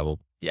survival.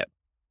 Yep.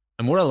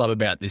 And what I love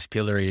about this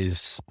pillar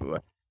is,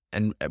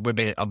 and I've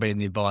been in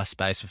the advice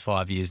space for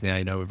 5 years now.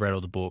 We've read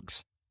all the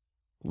books.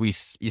 You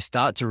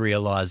start to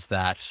realize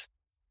that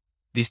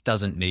this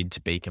doesn't need to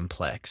be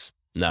complex.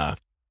 No.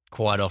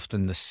 Quite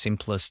often the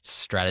simplest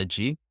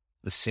strategy,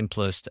 the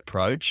simplest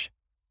approach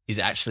is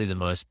actually the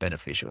most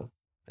beneficial.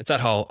 It's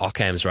that whole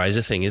Occam's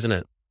razor thing, isn't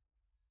it?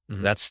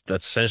 Mm-hmm. That's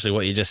essentially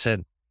what you just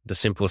said. The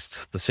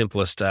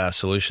simplest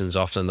solution is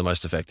often the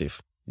most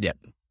effective. Yep.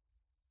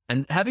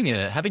 And having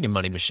a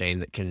money machine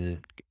that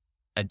can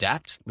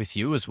adapt with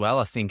you as well.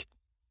 I think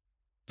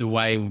the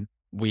way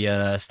we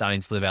are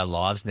starting to live our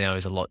lives now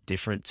is a lot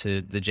different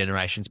to the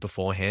generations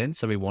beforehand.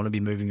 So we want to be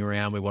moving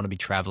around. We want to be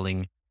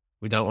traveling.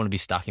 We don't want to be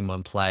stuck in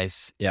one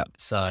place. Yeah.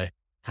 So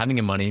having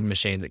a money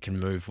machine that can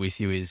move with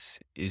you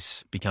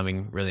is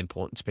becoming really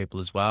important to people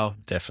as well.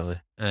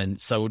 Definitely. And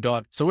so we'll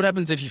dive. So what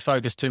happens if you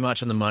focus too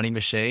much on the money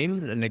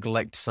machine and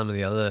neglect some of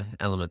the other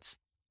elements?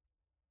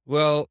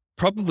 Well,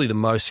 probably the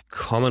most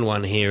common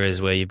one here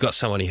is where you've got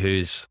somebody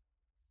who's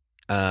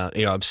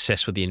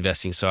obsessed with the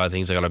investing side of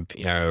things. They've got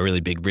a really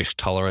big risk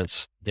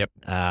tolerance. Yep.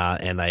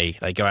 And they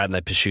go out and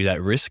they pursue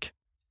that risk,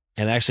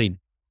 and actually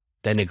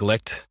they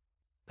neglect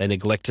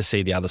to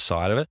see the other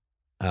side of it.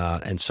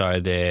 And so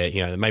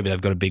they're, maybe they've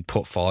got a big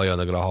portfolio and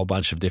they've got a whole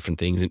bunch of different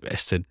things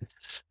invested.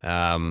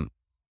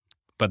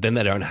 But then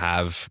they don't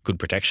have good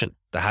protection.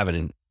 They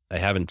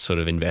haven't sort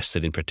of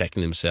invested in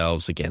protecting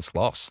themselves against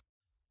loss.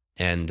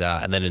 And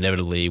then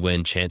inevitably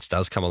when chance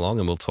does come along,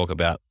 and we'll talk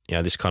about,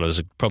 this kind of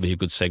is probably a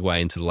good segue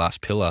into the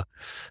last pillar,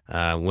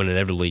 when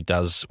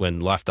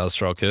life does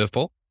throw a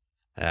curveball,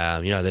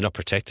 they're not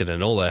protected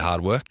and all their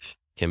hard work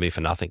can be for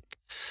nothing.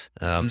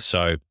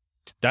 So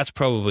that's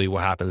probably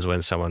what happens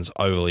when someone's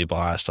overly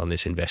biased on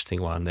this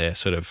investing one. They're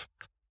sort of,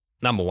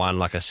 number one,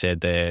 like I said,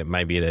 they're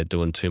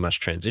doing too much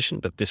transition,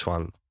 but this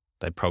one,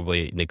 they're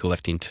probably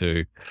neglecting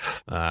to,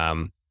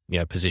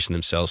 position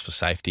themselves for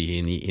safety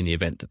in the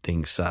event that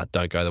things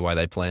don't go the way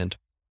they planned.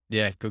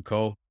 Yeah, good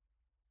call.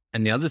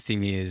 And the other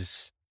thing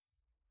is,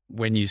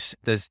 when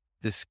there's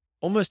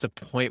almost a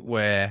point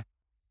where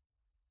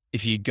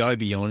if you go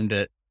beyond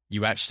it,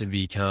 you actually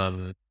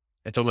become,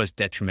 it's almost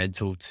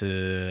detrimental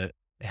to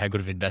how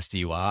good of an investor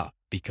you are,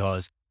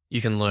 because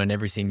you can learn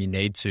everything you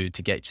need to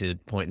get to the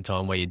point in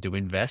time where you do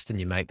invest and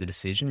you make the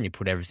decision, you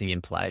put everything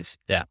in place.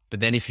 Yeah. But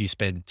then if you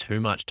spend too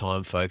much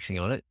time focusing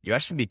on it, you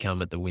actually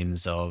become at the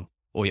whims of,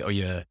 or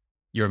your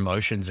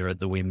emotions are at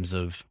the whims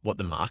of what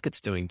the market's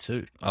doing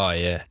too. Oh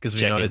yeah. Because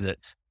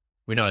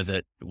we know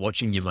that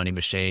watching your money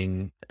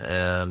machine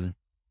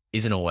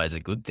isn't always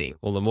a good thing.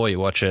 Well, the more you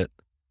watch it,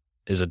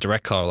 is a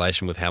direct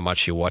correlation with how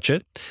much you watch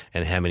it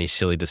and how many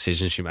silly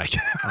decisions you make.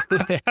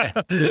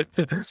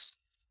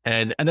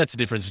 And that's the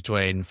difference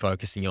between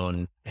focusing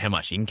on how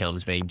much income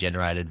is being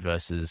generated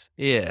versus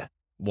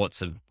what's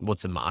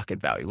the market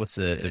value, what's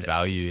the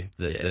value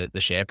that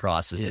the share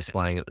price is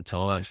displaying at the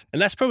time.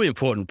 And that's probably an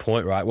important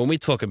point, right? When we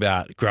talk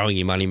about growing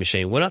your money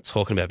machine, we're not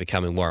talking about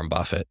becoming Warren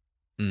Buffett.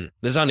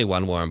 There's only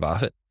one Warren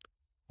Buffett.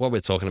 What we're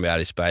talking about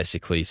is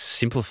basically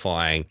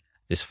simplifying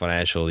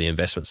the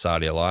investment side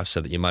of your life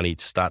so that your money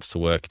starts to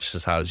work just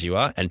as hard as you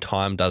are, and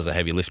time does the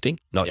heavy lifting,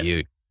 not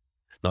you.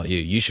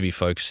 You should be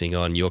focusing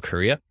on your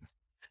career,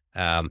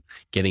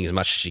 getting as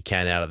much as you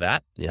can out of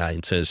that,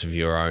 in terms of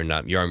your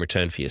own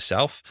return for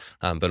yourself,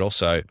 but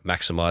also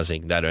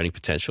maximizing that earning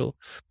potential,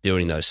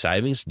 building those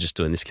savings, and just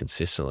doing this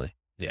consistently.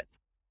 Yeah.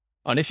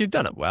 And if you've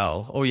done it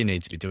well, all you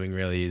need to be doing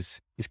really is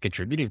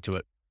contributing to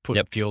it,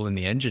 putting fuel in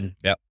the engine,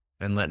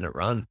 and letting it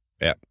run.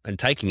 Yeah, and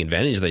taking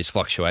advantage of these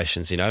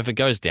fluctuations. If it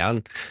goes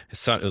down,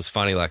 it was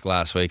funny. Like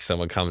last week,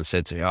 someone come and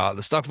said to me, "Oh,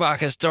 the stock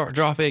market's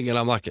dropping," and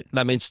I'm like,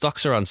 "That means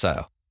stocks are on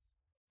sale."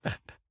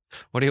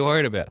 What are you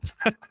worried about?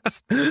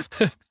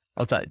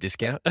 I'll take a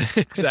discount.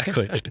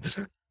 Exactly.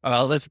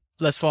 Well,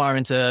 let's fire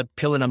into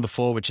pillar number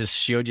 4, which is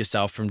shield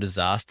yourself from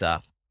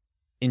disaster.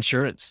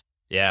 Insurance.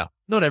 Yeah,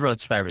 not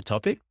everyone's favorite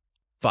topic,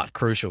 but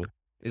crucial,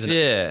 isn't it?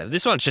 Yeah,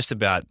 this one's just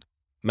about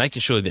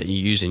making sure that you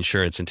use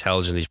insurance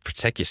intelligently to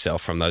protect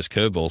yourself from those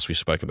curveballs we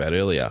spoke about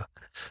earlier.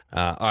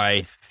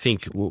 I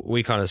think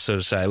we kind of sort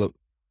of say, look,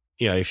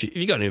 if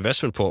you've got an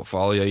investment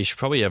portfolio, you should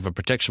probably have a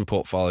protection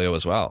portfolio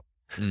as well.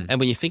 And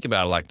when you think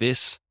about it like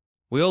this,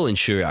 we all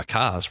insure our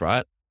cars,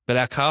 right? But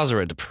our cars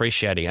are a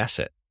depreciating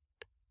asset.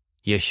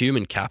 Your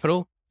human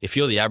capital, if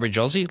you're the average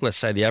Aussie, let's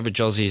say the average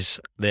Aussie's,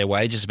 their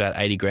wage is about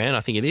 80 grand,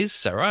 I think it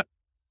is that right?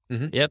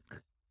 Mm-hmm. Yep.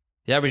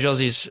 The average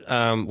Aussie's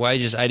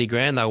wage is 80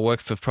 grand. They'll work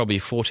for probably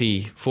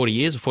 40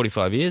 years or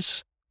 45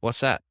 years.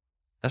 What's that?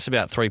 That's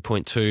about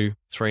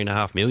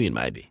 3.5 million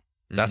maybe.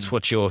 That's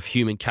what your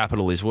human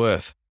capital is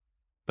worth.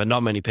 But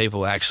not many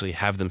people actually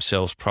have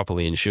themselves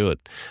properly insured.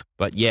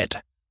 But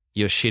yet,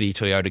 your shitty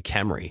Toyota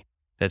Camry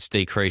that's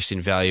decreased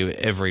in value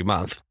every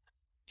month,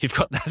 you've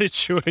got that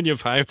insured and you're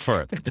paying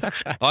for it.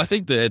 I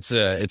think that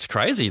it's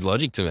crazy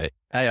logic to me.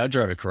 Hey, I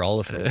drove a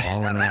Corolla for a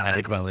while and I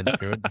had well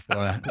insured before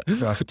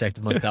I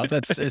protected myself.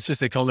 It's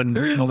just a common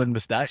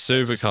mistake.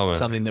 Super common.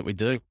 Something that we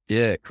do.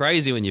 Yeah,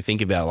 crazy when you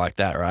think about it like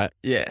that, right?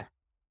 Yeah.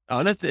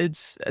 And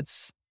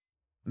it's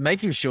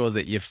making sure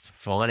that your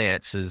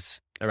finances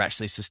are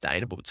actually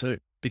sustainable too,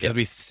 because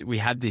we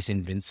have this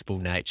invincible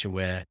nature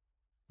where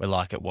we're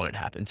like, it won't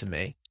happen to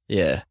me.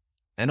 Yeah.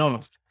 And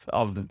I've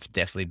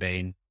definitely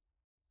been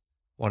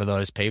one of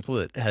those people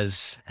that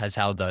has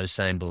held those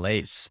same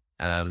beliefs.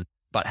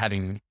 But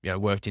having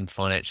worked in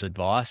financial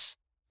advice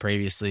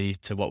previously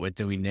to what we're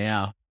doing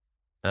now,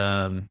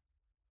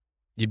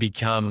 you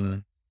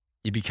become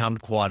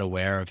quite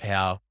aware of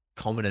how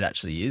common it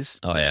actually is.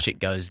 Oh yeah, shit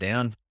goes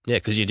down. Yeah,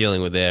 because you're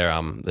dealing with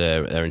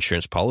their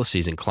insurance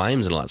policies and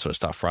claims and all that sort of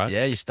stuff, right?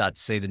 Yeah, you start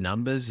to see the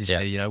numbers. You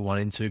see, 1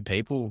 in 2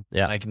 people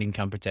make an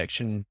income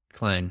protection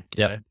claim.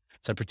 Yeah.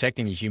 So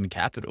protecting your human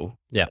capital.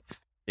 Yeah.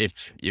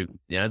 If you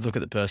look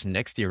at the person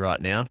next to you right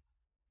now,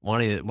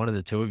 one of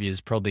the two of you is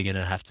probably going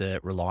to have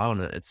to rely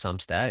on it at some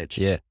stage.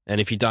 Yeah.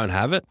 And if you don't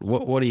have it,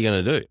 what are you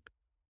going to do?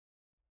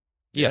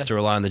 You have to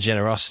rely on the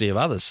generosity of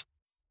others.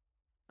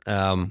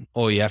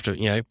 Or you have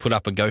to, put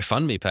up a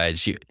GoFundMe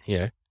page.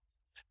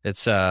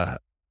 It's,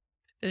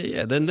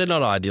 they're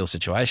not ideal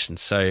situations.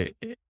 So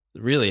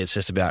really it's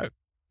just about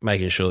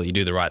making sure that you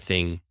do the right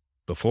thing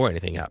before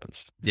anything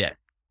happens. Yeah.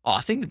 Oh,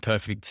 I think the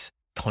perfect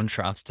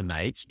contrast to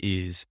make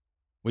is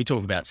we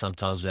talk about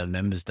sometimes with our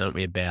members, don't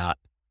we, about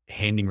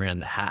handing around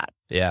the hat.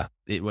 Yeah.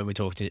 When we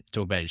talk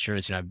about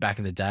insurance, back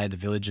in the day, the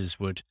villagers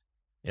would,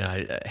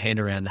 hand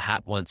around the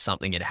hat once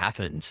something had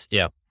happened.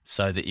 Yeah.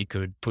 So that you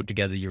could put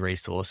together your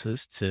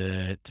resources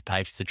to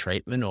pay for the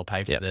treatment or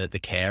pay for the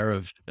care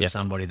of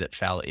somebody that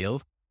fell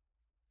ill.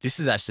 This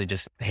is actually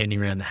just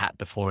handing around the hat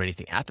before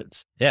anything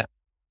happens. Yeah.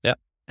 Yeah.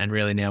 And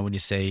really now when you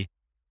see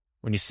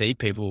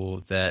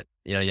people that,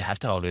 you have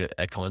to hold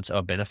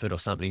a benefit or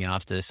something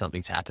after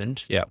something's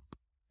happened. Yeah.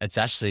 It's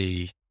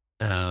actually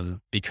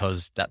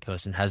because that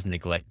person has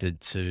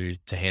neglected to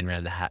hand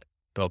around the hat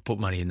or put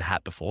money in the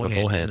hat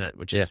beforehand. Isn't it?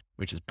 Which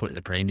is putting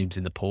the premiums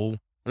in the pool.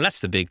 And that's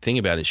the big thing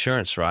about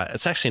insurance, right?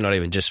 It's actually not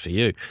even just for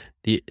you.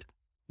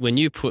 When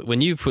you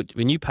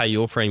pay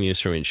your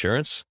premiums through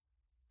insurance,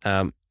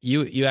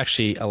 you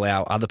actually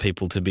allow other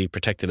people to be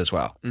protected as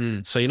well.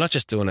 So you're not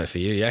just doing it for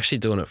you, you're actually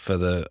doing it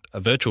for a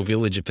virtual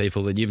village of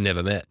people that you've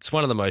never met. It's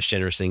one of the most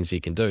generous things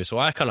you can do. So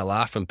I kind of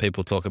laugh when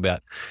people talk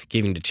about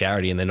giving to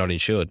charity and they're not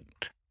insured.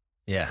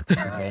 Yeah.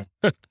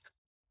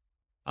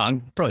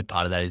 Probably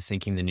part of that is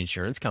thinking that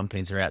insurance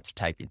companies are out to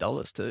take your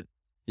dollars too.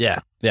 Yeah.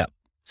 Yeah.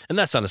 And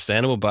that's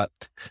understandable, but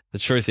the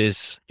truth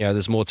is,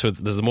 there's more to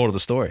the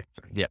story.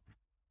 Yeah.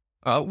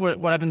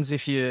 What happens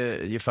if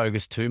you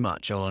focus too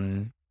much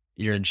on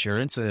your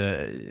insurance,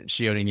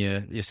 shielding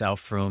yourself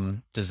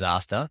from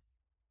disaster?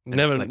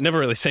 Never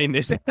really seen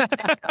this.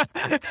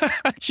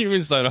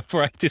 Humans don't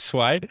operate this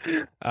way.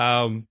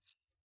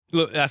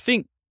 Look, I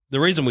think the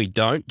reason we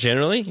don't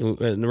generally,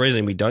 and the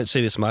reason we don't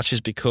see this much,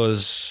 is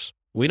because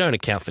we don't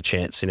account for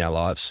chance in our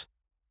lives.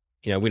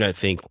 You know, we don't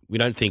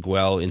think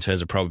well in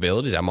terms of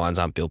probabilities. Our minds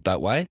aren't built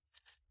that way,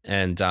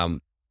 and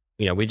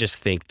you know, we just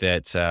think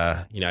that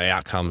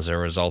outcomes are a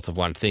result of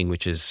one thing,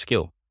 which is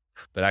skill.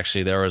 But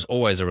actually, there is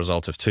always a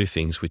result of two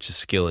things, which is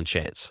skill and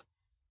chance.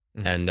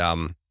 Mm-hmm.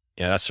 And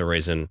that's the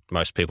reason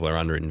most people are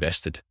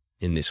underinvested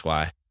in this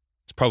way.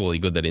 It's probably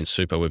good that in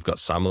super we've got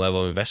some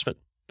level of investment,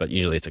 but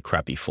usually it's a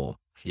crappy form.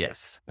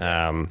 Yes.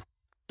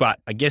 But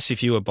I guess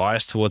if you were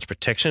biased towards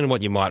protection,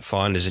 what you might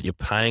find is that you're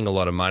paying a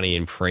lot of money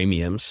in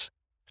premiums,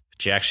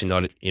 but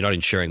you're not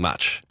insuring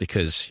much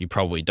because you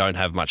probably don't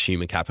have much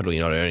human capital.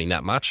 You're not earning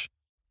that much.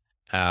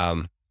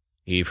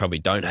 You probably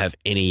don't have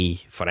any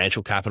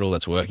financial capital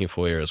that's working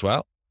for you as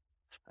well.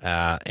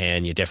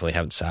 And you definitely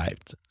haven't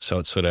saved. So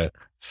it's sort of,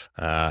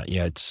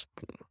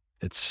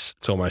 it's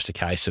almost a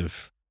case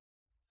of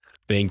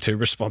being too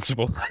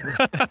responsible,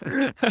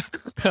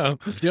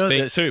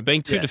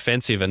 being too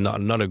defensive and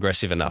not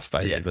aggressive enough,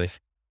 basically.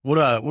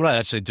 Yeah. What I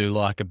actually do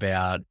like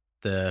about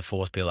the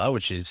fourth pillar,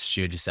 which is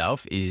shield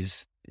yourself,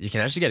 is you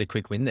can actually get a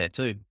quick win there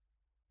too,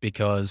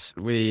 because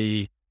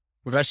we've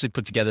actually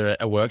put together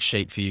a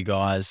worksheet for you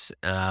guys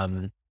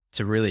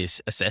to really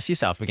assess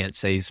yourself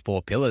against these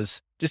four pillars,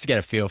 just to get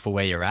a feel for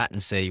where you're at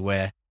and see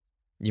where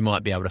you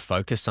might be able to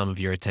focus some of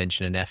your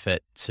attention and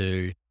effort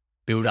to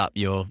build up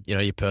your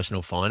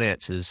personal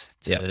finances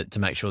to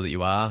make sure that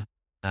you are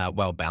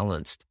well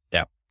balanced.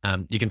 Yeah.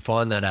 You can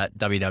find that at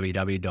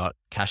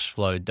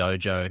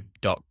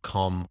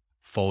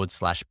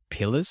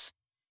www.cashflowdojo.com/pillars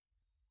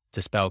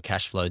to spell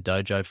Cashflow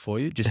Dojo for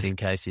you, just in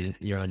case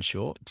you're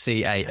unsure.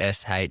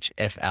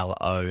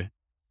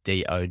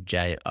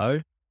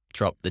 CASHFLODOJO.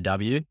 Drop the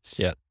W.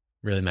 Yeah.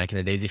 Really making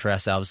it easy for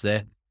ourselves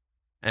there.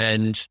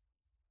 And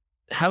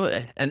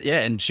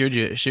shield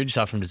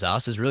yourself from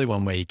disaster is really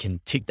one where you can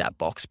tick that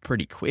box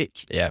pretty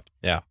quick. Yeah.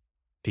 Yeah.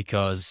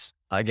 Because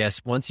I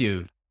guess once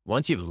you've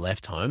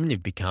left home and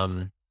you've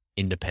become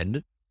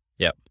independent.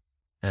 Yep.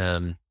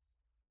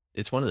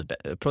 It's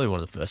probably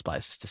one of the first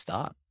places to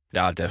start.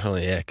 Yeah,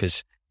 definitely. Yeah.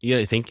 Because you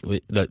got to think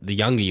the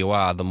younger you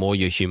are, the more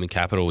your human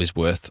capital is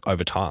worth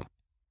over time.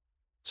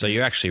 So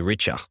you're actually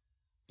richer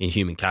in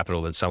human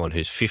capital than someone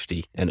who's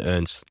 50 and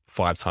earns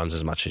 5 times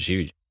as much as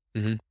you.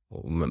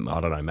 Mm-hmm. I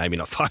don't know, maybe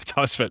not 5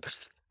 times, but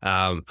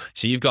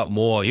so you've got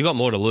more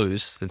to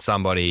lose than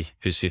somebody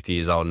who's 50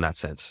 years old in that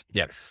sense.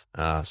 Yeah.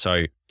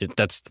 So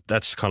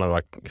that's kind of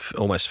like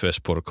almost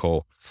first port of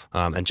call.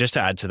 And just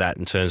to add to that,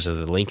 in terms of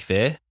the link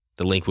there,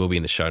 the link will be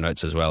in the show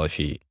notes as well. If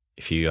you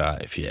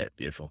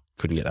beautiful.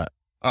 Couldn't get that.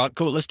 All right,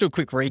 cool. Let's do a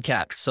quick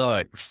recap.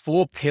 So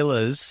 4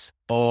 pillars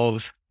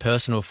of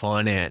personal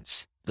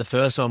finance. The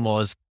first one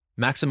was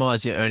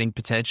maximize your earning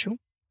potential.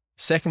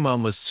 Second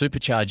one was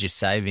supercharge your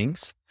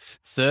savings.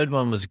 Third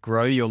one was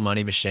grow your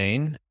money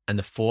machine. And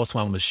the fourth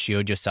one was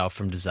shield yourself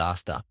from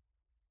disaster.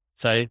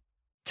 So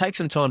take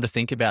some time to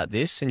think about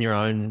this in your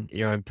own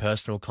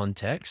personal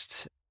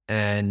context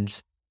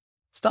and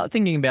start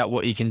thinking about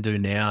what you can do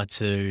now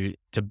to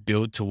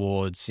build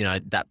towards,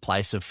 that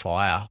place of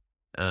fire.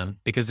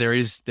 Because there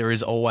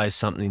is always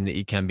something that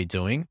you can be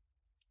doing.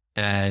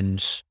 And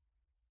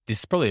this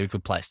is probably a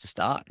good place to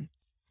start.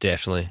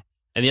 Definitely.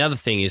 And the other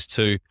thing is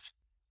too,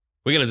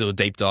 we're going to do a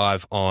deep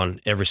dive on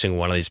every single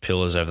one of these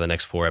pillars over the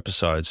next 4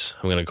 episodes.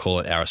 I'm going to call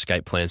it our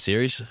escape plan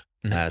series.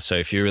 Mm-hmm. So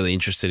if you're really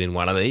interested in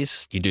one of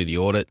these, you do the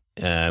audit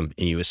and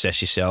you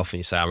assess yourself and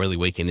you say, I'm really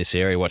weak in this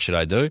area. What should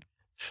I do?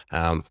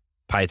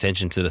 Pay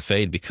attention to the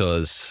feed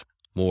because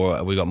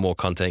we got more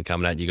content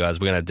coming at you guys.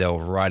 We're going to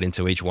delve right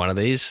into each one of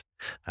these.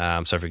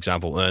 So for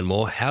example, earn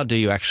more. How do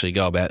you actually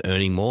go about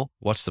earning more?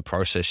 What's the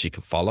process you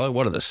can follow?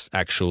 What are the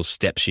actual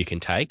steps you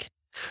can take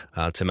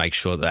to make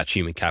sure that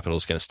human capital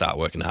is going to start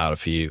working harder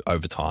for you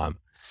over time?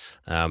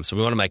 So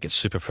we want to make it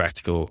super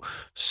practical,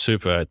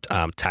 super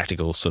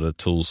tactical sort of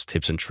tools,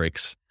 tips and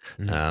tricks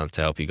to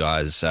help you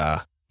guys,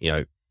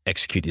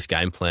 execute this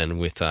game plan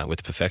with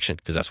perfection,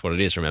 because that's what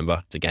it is.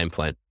 Remember, it's a game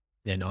plan.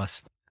 Yeah,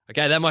 nice.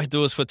 Okay, that might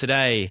do us for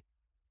today.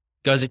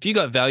 Guys, if you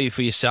got value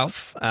for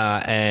yourself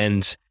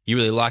and you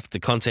really like the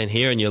content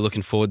here and you're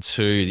looking forward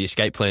to the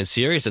Escape Plan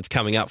series that's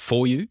coming up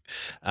for you,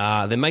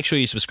 then make sure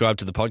you subscribe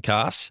to the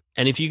podcast.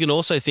 And if you can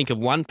also think of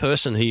one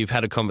person who you've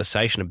had a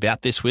conversation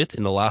about this with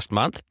in the last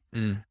month,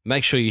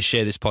 make sure you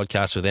share this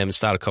podcast with them and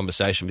start a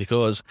conversation,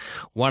 because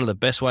one of the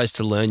best ways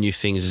to learn new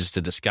things is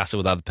to discuss it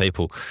with other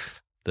people.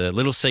 The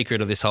little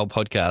secret of this whole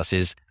podcast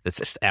is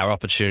it's our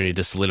opportunity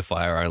to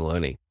solidify our own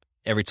learning.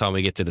 Every time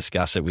we get to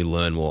discuss it, we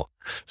learn more.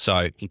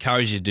 So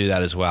encourage you to do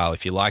that as well.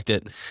 If you liked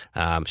it,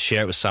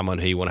 share it with someone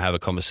who you want to have a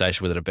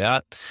conversation with it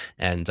about.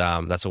 And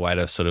that's a way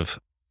to sort of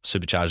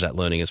supercharge that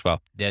learning as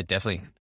well. Yeah, definitely.